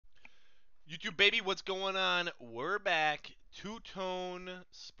YouTube, baby, what's going on? We're back. Two-Tone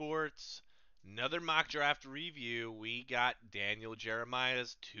Sports. Another mock draft review. We got Daniel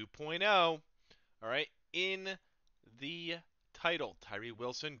Jeremiah's 2.0. All right. In the title, Tyree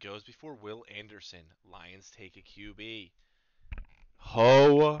Wilson goes before Will Anderson. Lions take a QB.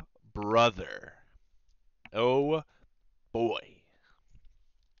 Ho, brother. Oh, boy.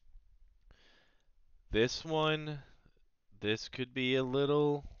 This one, this could be a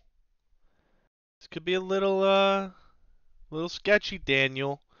little, little sketchy,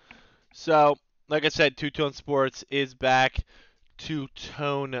 Daniel. So, like I said, Two-Tone Sports is back.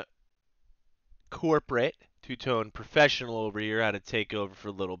 Two-Tone Corporate, Two-Tone Professional over here had to take over for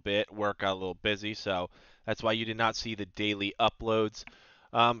a little bit. Work got a little busy, so that's why you did not see the daily uploads.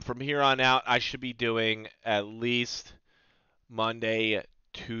 From here on out, I should be doing at least Monday,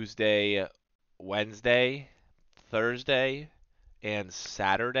 Tuesday, Wednesday, Thursday, and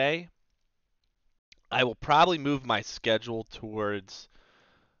Saturday. I will probably move my schedule towards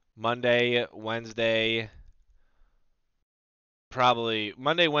Monday, Wednesday, probably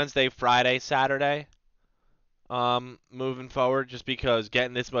Monday, Wednesday, Friday, Saturday. Moving forward, just because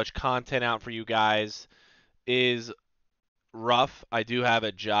getting this much content out for you guys is rough. I do have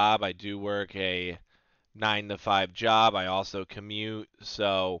a job. I do work a 9 to 5 job. I also commute,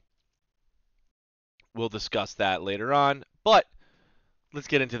 so we'll discuss that later on. But let's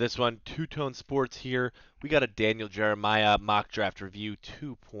get into this one. Two-Tone Sports here. We got a Daniel Jeremiah mock draft review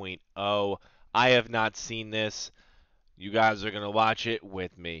 2.0. I have not seen this. You guys are going to watch it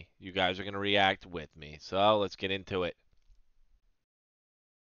with me. You guys are going to react with me. So let's get into it.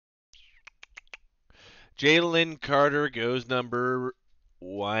 Jalen Carter goes number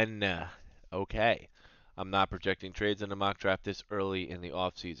 1. Okay. I'm not projecting trades in a mock draft this early in the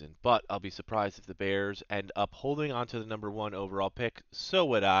offseason, but I'll be surprised if the Bears end up holding on to the number 1 overall pick. So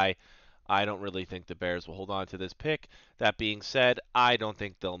would I. I don't really think the Bears will hold on to this pick. That being said, I don't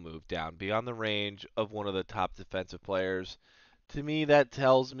think they'll move down beyond the range of one of the top defensive players. To me, that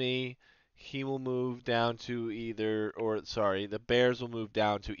tells me he will move down to the Bears will move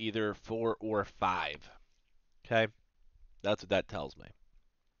down to either 4 or 5. Okay? That's what that tells me.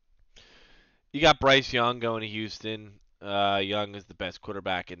 You got Bryce Young going to Houston. Young is the best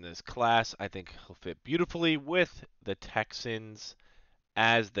quarterback in this class. I think he'll fit beautifully with the Texans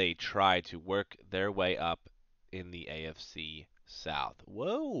as they try to work their way up in the AFC South.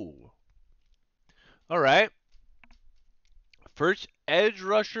 Whoa. All right. First edge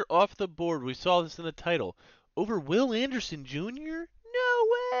rusher off the board. We saw this in the title. Over Will Anderson Jr.? No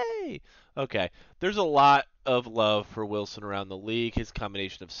way. Okay. There's a lot of love for Wilson around the league. His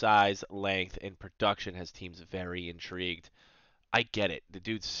combination of size, length, and production has teams very intrigued. I get it. The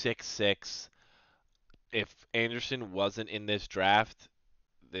dude's 6'6". If Anderson wasn't in this draft,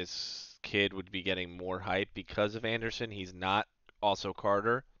 this kid would be getting more hype because of Anderson. He's not. Also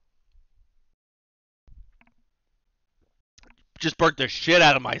Carter. Just burnt the shit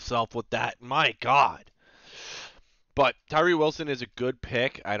out of myself with that. My God. But Tyree Wilson is a good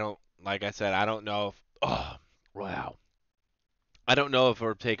pick. Like I said, I don't know if, oh, wow. I don't know if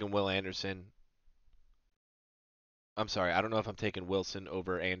we're taking Will Anderson. I'm sorry, I don't know if I'm taking Wilson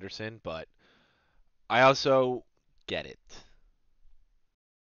over Anderson, but I also get it.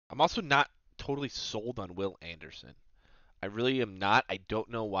 I'm also not totally sold on Will Anderson. I really am not. I don't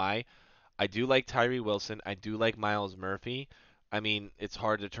know why. I do like Tyree Wilson. I do like Myles Murphy. I mean, it's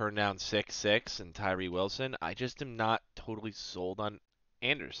hard to turn down 6'6" and Tyree Wilson. I just am not totally sold on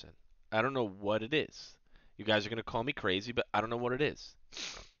Anderson. I don't know what it is. You guys are going to call me crazy, but I don't know what it is.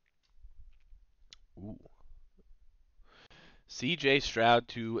 Ooh. CJ Stroud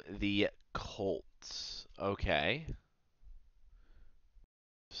to the Colts. Okay.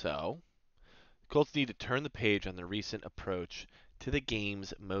 So, Colts need to turn the page on the recent approach to the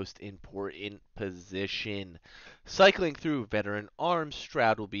game's most important position. Cycling through veteran arms,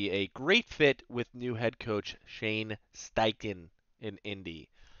 Stroud will be a great fit with new head coach Shane Steichen in Indy.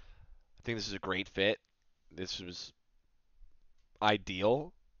 I think this is a great fit. This was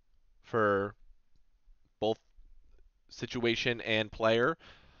ideal for both situation and player.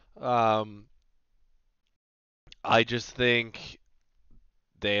 I just think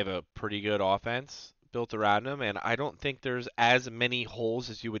they have a pretty good offense built around them, and I don't think there's as many holes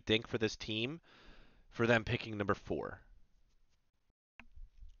as you would think for this team for them picking number 4.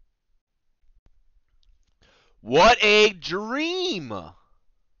 What a dream!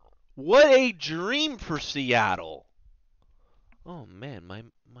 What a dream for Seattle! Oh man, my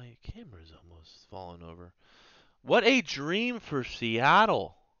camera's almost falling over. What a dream for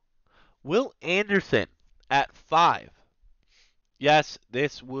Seattle! Will Anderson at 5. Yes,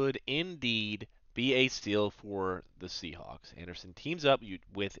 this would indeed be a steal for the Seahawks. Anderson teams up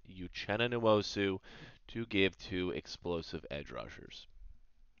with Uchenna Nwosu to give two explosive edge rushers.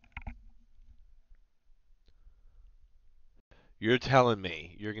 You're telling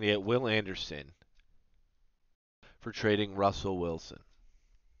me you're going to get Will Anderson for trading Russell Wilson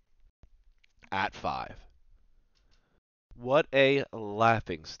at 5. What a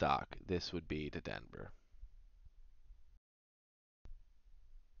laughing stock this would be to Denver.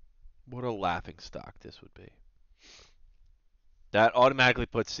 What a laughing stock this would be. That automatically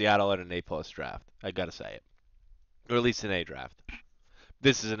puts Seattle at an A-plus draft. I got to say it. Or at least an A draft.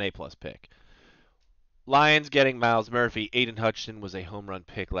 This is an A-plus pick. Lions getting Miles Murphy. Aiden Hutchinson was a home run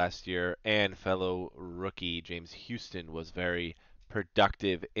pick last year, and fellow rookie James Houston was very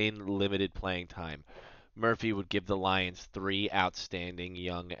productive in limited playing time. Murphy would give the Lions 3 outstanding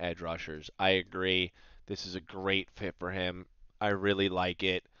young edge rushers. I agree. This is a great fit for him. I really like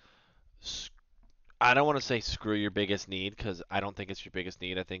it. I don't want to say screw your biggest need because I don't think it's your biggest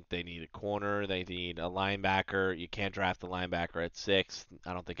need. I think they need a corner. They need a linebacker. You can't draft a linebacker at 6.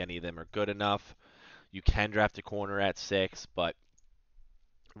 I don't think any of them are good enough. You can draft a corner at 6, but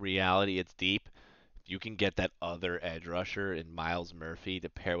reality, it's deep. If you can get that other edge rusher in Miles Murphy to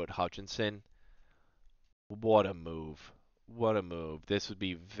pair with Hutchinson, what a move. What a move. This would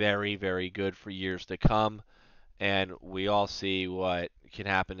be very, very good for years to come. And we all see what can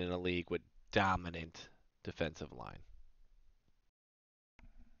happen in a league with dominant defensive line.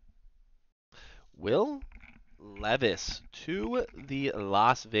 Will Levis to the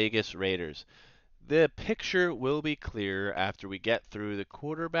Las Vegas Raiders. The picture will be clear after we get through the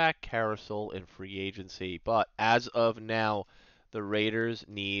quarterback carousel in free agency, but as of now, the Raiders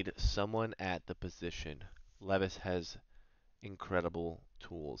need someone at the position. Levis has incredible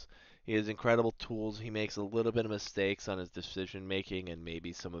tools. He has incredible tools. He makes a little bit of mistakes on his decision making and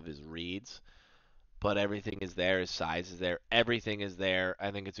maybe some of his reads, but everything is there. His size is there. Everything is there. I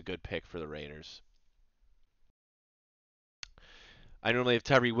think it's a good pick for the Raiders. I normally have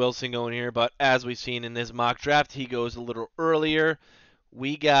Tyree Wilson going here, but as we've seen in this mock draft, he goes a little earlier.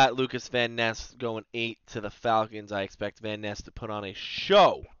 We got Lucas Van Ness going 8 to the Falcons. I expect Van Ness to put on a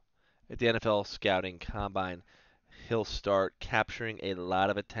show at the NFL Scouting Combine. He'll start capturing a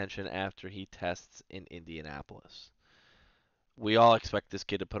lot of attention after he tests in Indianapolis. We all expect this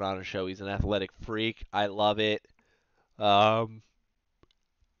kid to put on a show. He's an athletic freak. I love it. Um,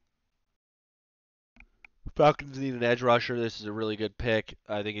 Falcons need an edge rusher. This is a really good pick.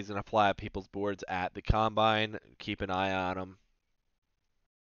 I think he's going to fly up people's boards at the combine. Keep an eye on him.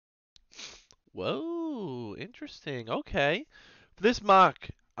 Whoa, interesting. Okay. For this mock,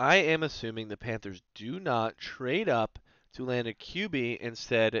 I am assuming the Panthers do not trade up to land a QB,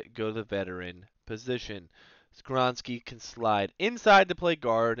 instead go the veteran position. Skoronski can slide inside to play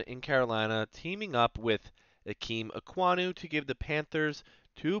guard in Carolina, teaming up with Akeem Aquanu to give the Panthers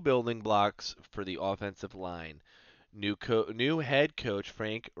 2 building blocks for the offensive line. New head coach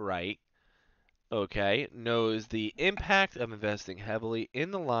Frank Wright, okay, knows the impact of investing heavily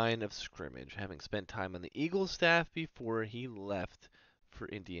in the line of scrimmage, having spent time on the Eagles staff before he left for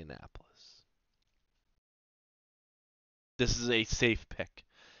Indianapolis. This is a safe pick.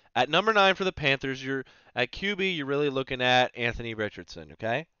 At number 9 for the Panthers, you're at QB, you're really looking at Anthony Richardson,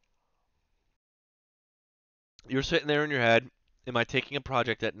 okay? You're sitting there in your head, am I taking a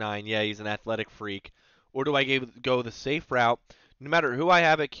project at 9? Yeah, he's an athletic freak. Or do I go the safe route? No matter who I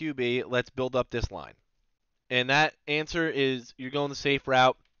have at QB, let's build up this line. And that answer is you're going the safe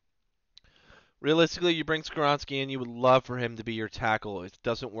route. Realistically, you bring Skoronski in, you would love for him to be your tackle. If it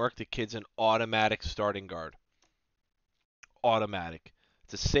doesn't work, the kid's an automatic starting guard. Automatic.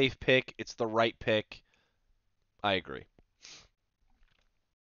 It's a safe pick. It's the right pick. I agree.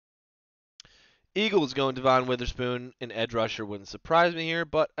 Eagles going Devon Witherspoon. An edge rusher wouldn't surprise me here,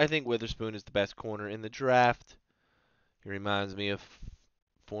 but I think Witherspoon is the best corner in the draft. He reminds me of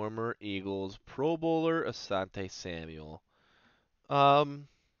former Eagles Pro Bowler Asante Samuel.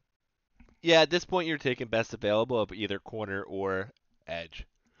 Yeah, at this point you're taking best available of either corner or edge.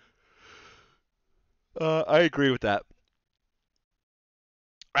 I agree with that.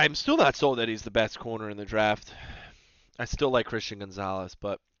 I'm still not sold that he's the best corner in the draft. I still like Christian Gonzalez,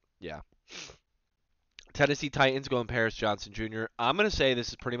 but yeah. Tennessee Titans going Paris Johnson Jr. I'm going to say this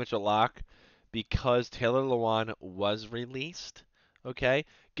is pretty much a lock because Taylor Lewan was released. Okay?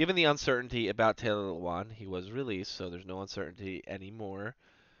 Given the uncertainty about Taylor Lewan, he was released, so there's no uncertainty anymore.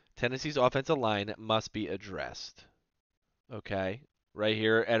 Tennessee's offensive line must be addressed. Okay? Right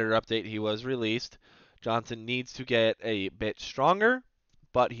here, editor update, he was released. Johnson needs to get a bit stronger,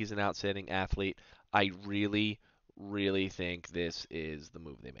 but he's an outstanding athlete. I really, really think this is the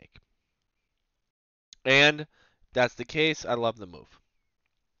move they make. And that's the case. I love the move.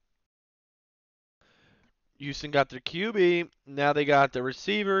 Houston got their QB. Now they got the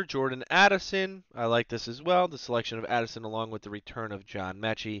receiver, Jordan Addison. I like this as well. The selection of Addison along with the return of John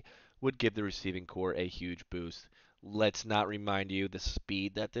Mechie would give the receiving core a huge boost. Let's not remind you the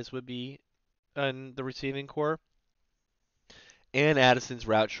speed that this would be in the receiving core. And Addison's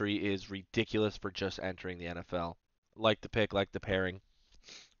route tree is ridiculous for just entering the NFL. Like the pick, like the pairing.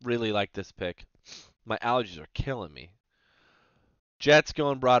 Really like this pick. My allergies are killing me. Jets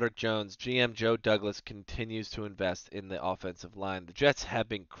going Broderick Jones. GM Joe Douglas continues to invest in the offensive line. The Jets have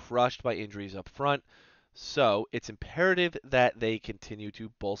been crushed by injuries up front, so it's imperative that they continue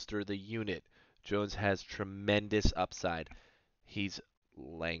to bolster the unit. Jones has tremendous upside. He's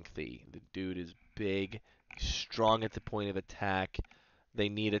lengthy. The dude is big, strong at the point of attack. They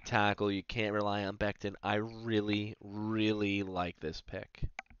need a tackle. You can't rely on Becton. I really, really like this pick.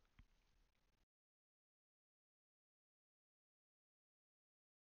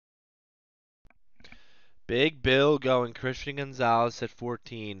 Big Bill going Christian Gonzalez at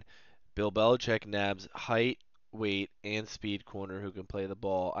 14. Bill Belichick nabs height, weight, and speed corner who can play the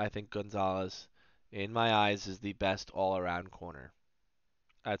ball. I think Gonzalez, in my eyes, is the best all-around corner.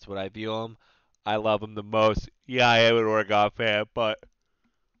 That's what I view him. I love him the most. Yeah, I am an Oregon fan, but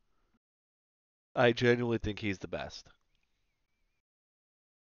I genuinely think he's the best.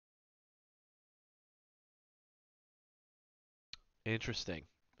 Interesting.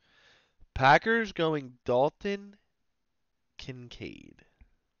 Packers going Dalton Kincaid.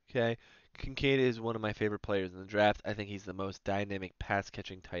 Okay. Kincaid is one of my favorite players in the draft. I think he's the most dynamic pass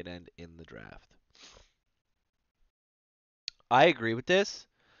catching tight end in the draft. I agree with this.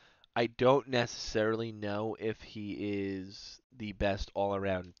 I don't necessarily know if he is the best all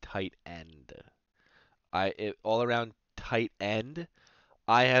around tight end. All around tight end,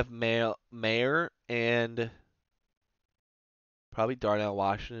 I have Mayer and probably Darnell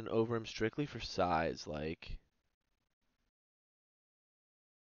Washington over him strictly for size. Like,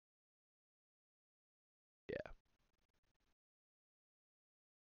 yeah.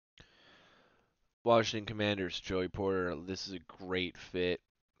 Washington Commanders, Joey Porter. This is a great fit.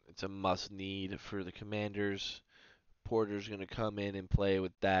 It's a must need for the Commanders. Porter's going to come in and play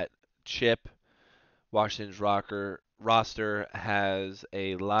with that chip. Washington's roster has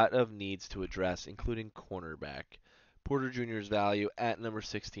a lot of needs to address, including cornerback. Porter Jr.'s value at number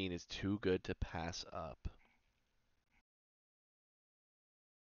 16 is too good to pass up.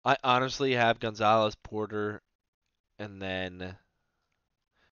 I honestly have Gonzalez, Porter, and then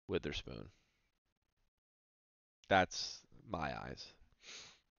Witherspoon. That's my eyes.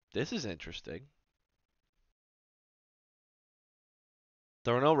 This is interesting.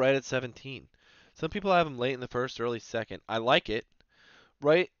 Darnell Wright at 17. Some people have him late in the first, early second. I like it.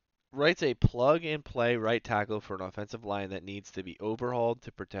 Wright Wright's a plug and play right tackle for an offensive line that needs to be overhauled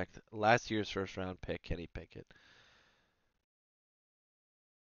to protect last year's first round pick, Kenny Pickett.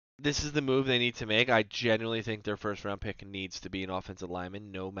 This is the move they need to make. I genuinely think their first round pick needs to be an offensive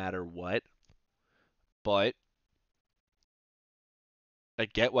lineman no matter what. But I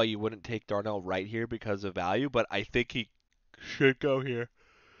get why you wouldn't take Darnell Wright here because of value, but I think he should go here.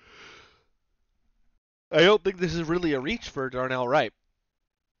 I don't think this is really a reach for Darnell Wright.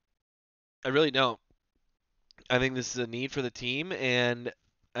 I really don't. I think this is a need for the team, and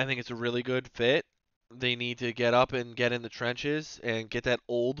I think it's a really good fit. They need to get up and get in the trenches and get that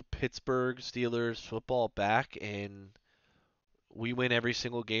old Pittsburgh Steelers football back, and we win every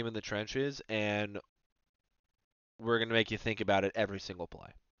single game in the trenches, and we're going to make you think about it every single play.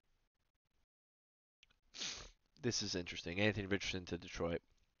 This is interesting. Anthony Richardson to Detroit.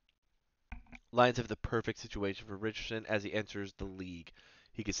 Lions have the perfect situation for Richardson as he enters the league.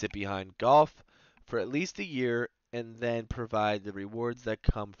 He could sit behind Goff for at least a year and then provide the rewards that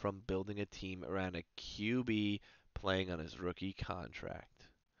come from building a team around a QB playing on his rookie contract.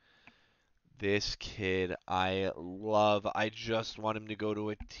 This kid I love. I just want him to go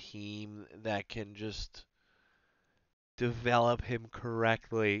to a team that can just develop him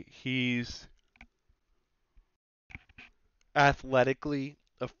correctly. He's athletically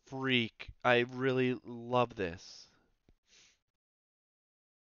a freak. I really love this.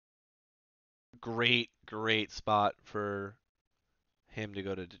 Great spot for him to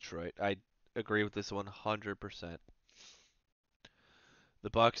go to Detroit. I agree with this 100%. The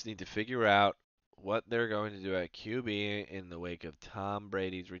Bucks need to figure out what they're going to do at QB in the wake of Tom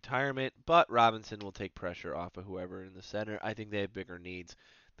Brady's retirement, but Robinson will take pressure off of whoever in the center. I think they have bigger needs.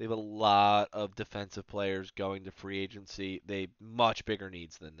 They have a lot of defensive players going to free agency. They have much bigger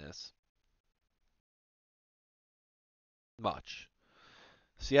needs than this. much.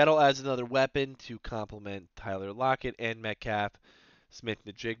 Seattle adds another weapon to complement Tyler Lockett and Metcalf. Smith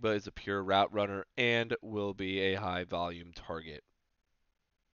Najigba is a pure route runner and will be a high volume target.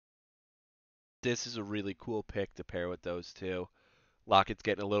 This is a really cool pick to pair with those two. Lockett's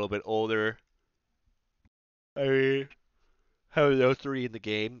getting a little bit older. I mean, having those three in the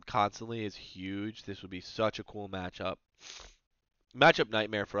game constantly is huge. This would be such a cool matchup. Matchup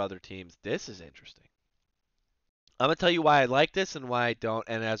nightmare for other teams. This is interesting. I'm going to tell you why I like this and why I don't.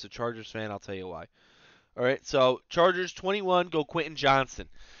 And as a Chargers fan, I'll tell you why. All right, so Chargers 21, go Quentin Johnson.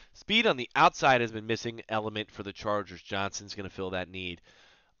 Speed on the outside has been missing element for the Chargers. Johnson's going to fill that need.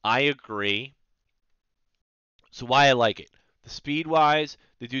 I agree. So why I like it. The speed wise,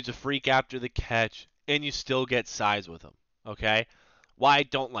 the dude's a freak after the catch, and you still get size with him. Okay? Why I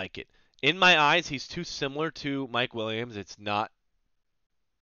don't like it. In my eyes, he's too similar to Mike Williams. It's not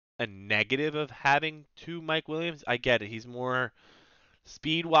a negative of having two Mike Williams. I get it. He's more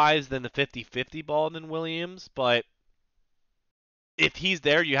speed wise than the 50-50 ball than Williams, but if he's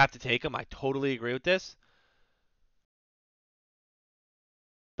there, you have to take him. I totally agree with this.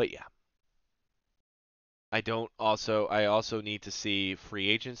 But yeah, I also need to see free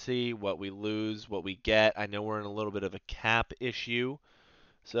agency, what we lose, what we get. I know we're in a little bit of a cap issue,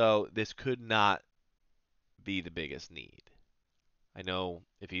 so this could not be the biggest need. I know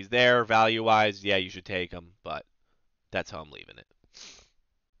if he's there value wise, yeah, you should take him, but that's how I'm leaving it.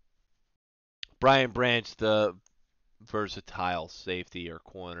 Brian Branch, the versatile safety or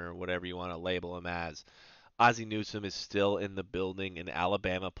corner, whatever you want to label him as. Ozzie Newsome is still in the building, and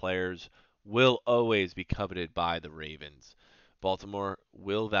Alabama players will always be coveted by the Ravens. Baltimore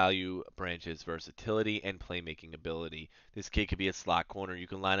will value Branch's versatility and playmaking ability. This kid could be a slot corner. You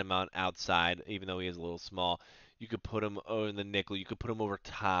can line him out outside, even though he is a little small. You could put him in the nickel. You could put him over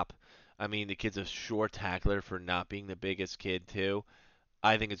top. I mean, the kid's a short tackler for not being the biggest kid, too.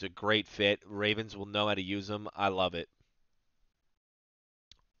 I think it's a great fit. Ravens will know how to use him. I love it.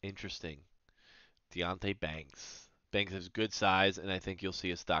 Interesting. Deontay Banks. Banks has good size, and I think you'll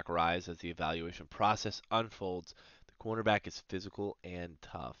see a stock rise as the evaluation process unfolds. The cornerback is physical and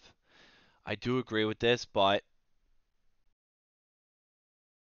tough. I do agree with this, but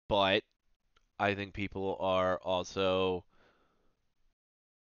I think people are also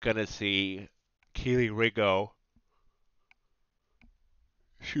gonna see Keely Ringo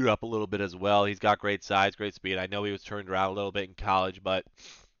shoot up a little bit as well. He's got great size, great speed. I know he was turned around a little bit in college, but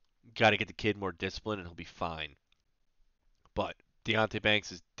got to get the kid more discipline, and he'll be fine. But Deontay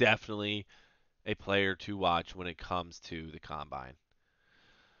Banks is definitely a player to watch when it comes to the combine.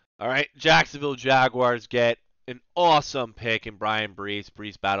 All right, Jacksonville Jaguars get an awesome pick in Brian Brees.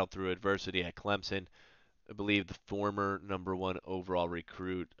 Brees battled through adversity at Clemson. I believe the former number one overall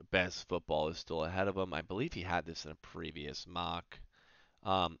recruit, best football is still ahead of him. I believe he had this in a previous mock.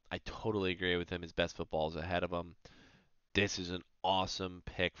 I totally agree with him. His best football is ahead of him. This is an awesome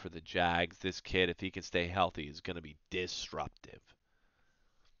pick for the Jags. This kid, if he can stay healthy, is going to be disruptive.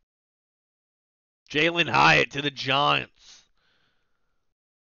 Jalen Hyatt to the Giants.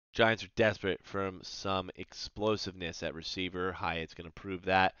 Giants are desperate from some explosiveness at receiver. Hyatt's going to prove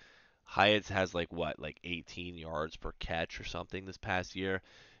that. Hyatt has like what, like 18 yards per catch or something this past year.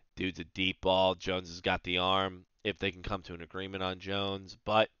 Dude's a deep ball. Jones has got the arm if they can come to an agreement on Jones.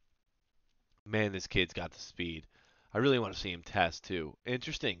 But man, this kid's got the speed. I really want to see him test too.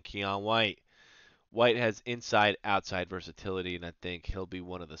 Interesting, Keon White. White has inside outside versatility, and I think he'll be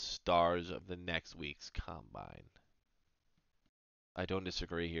one of the stars of the next week's combine. I don't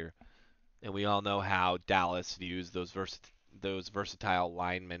disagree here. And we all know how Dallas views those versatile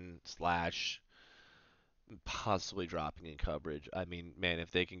linemen slash possibly dropping in coverage. I mean, man,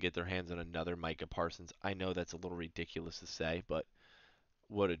 if they can get their hands on another Micah Parsons, I know that's a little ridiculous to say, but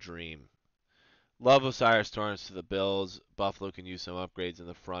what a dream. Love Osiris Torrance to the Bills. Buffalo can use some upgrades in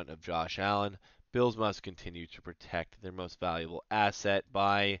the front of Josh Allen. Bills must continue to protect their most valuable asset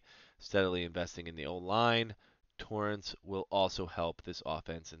by steadily investing in the O-line. Torrance will also help this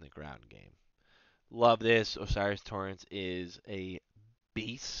offense in the ground game. Love this. Osiris Torrance is a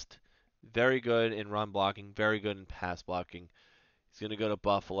beast. Very good in run blocking, very good in pass blocking. He's going to go to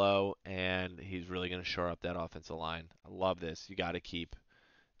Buffalo, and he's really going to shore up that offensive line. I love this. You got to keep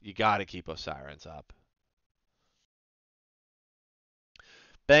Osiris up.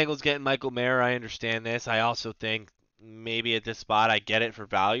 Bengals getting Michael Mayer. I understand this. I also think maybe at this spot I get it for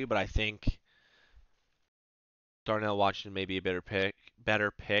value, but I think Darnell Washington may be a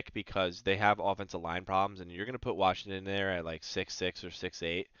better pick because they have offensive line problems, and you're going to put Washington in there at like 6'6" or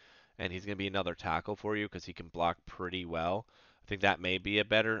 6'8", and he's going to be another tackle for you because he can block pretty well. I think that may be a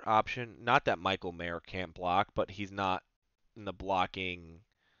better option. Not that Michael Mayer can't block, but he's not in the blocking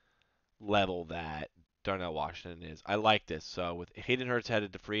level that Darnell Washington is. I like this. So with Hayden Hurst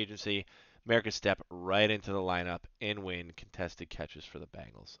headed to free agency, America step right into the lineup and win contested catches for the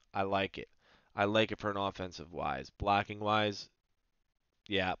Bengals. I like it. I like it for an offensive wise. Blocking wise,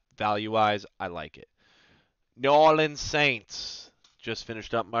 yeah. Value wise, I like it. New Orleans Saints just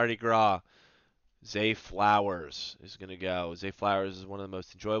finished up Mardi Gras. Zay Flowers is going to go. Zay Flowers is one of the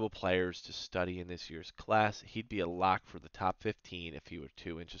most enjoyable players to study in this year's class. He'd be a lock for the top 15 if he were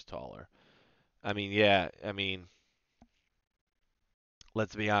 2 inches taller. I mean, yeah, I mean,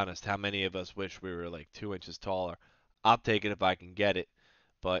 let's be honest. How many of us wish we were like 2 inches taller? I'll take it if I can get it.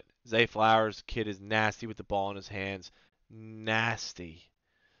 But Zay Flowers, kid is nasty with the ball in his hands. Nasty.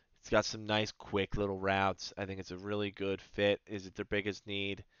 He's got some nice, quick little routes. I think it's a really good fit. Is it their biggest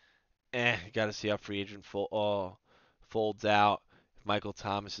need? Got to see how free agent folds out. If Michael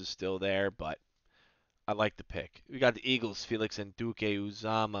Thomas is still there, but I like the pick. We got the Eagles, Felix and Duke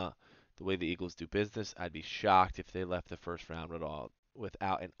Uzama. The way the Eagles do business, I'd be shocked if they left the first round at all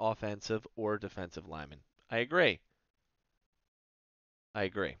without an offensive or defensive lineman. I agree. I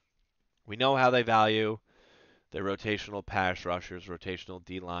agree. We know how they value their rotational pass rushers, rotational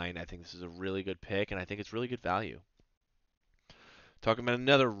D line. I think this is a really good pick, and I think it's really good value. Talking about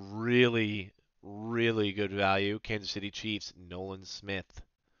another really, really good value, Kansas City Chiefs, Nolan Smith.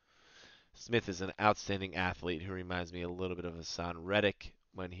 Smith is an outstanding athlete who reminds me a little bit of Hassan Reddick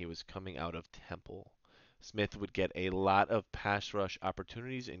when he was coming out of Temple. Smith would get a lot of pass rush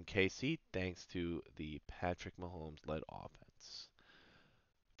opportunities in KC thanks to the Patrick Mahomes led offense.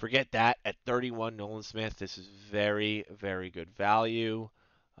 Forget that. At 31, Nolan Smith, this is very, very good value.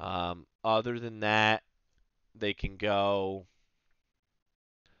 Other than that, they can go.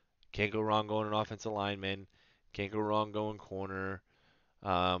 Can't go wrong going an offensive lineman. Can't go wrong going corner.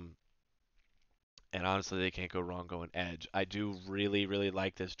 Um, and honestly, they can't go wrong going edge. I do really, really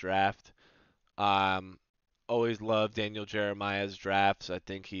like this draft. Um, Always love Daniel Jeremiah's drafts. I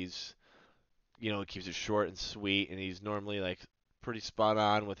think he keeps it short and sweet, and he's normally like pretty spot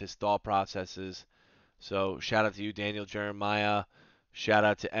on with his thought processes. So shout out to you, Daniel Jeremiah. Shout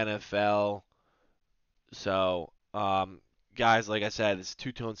out to NFL. So, guys, like I said, it's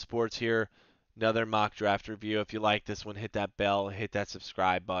Two Tone Sports here. Another mock draft review. If you like this one, hit that bell, hit that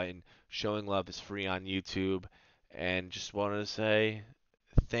subscribe button. Showing love is free on YouTube. And just wanted to say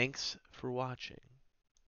thanks for watching.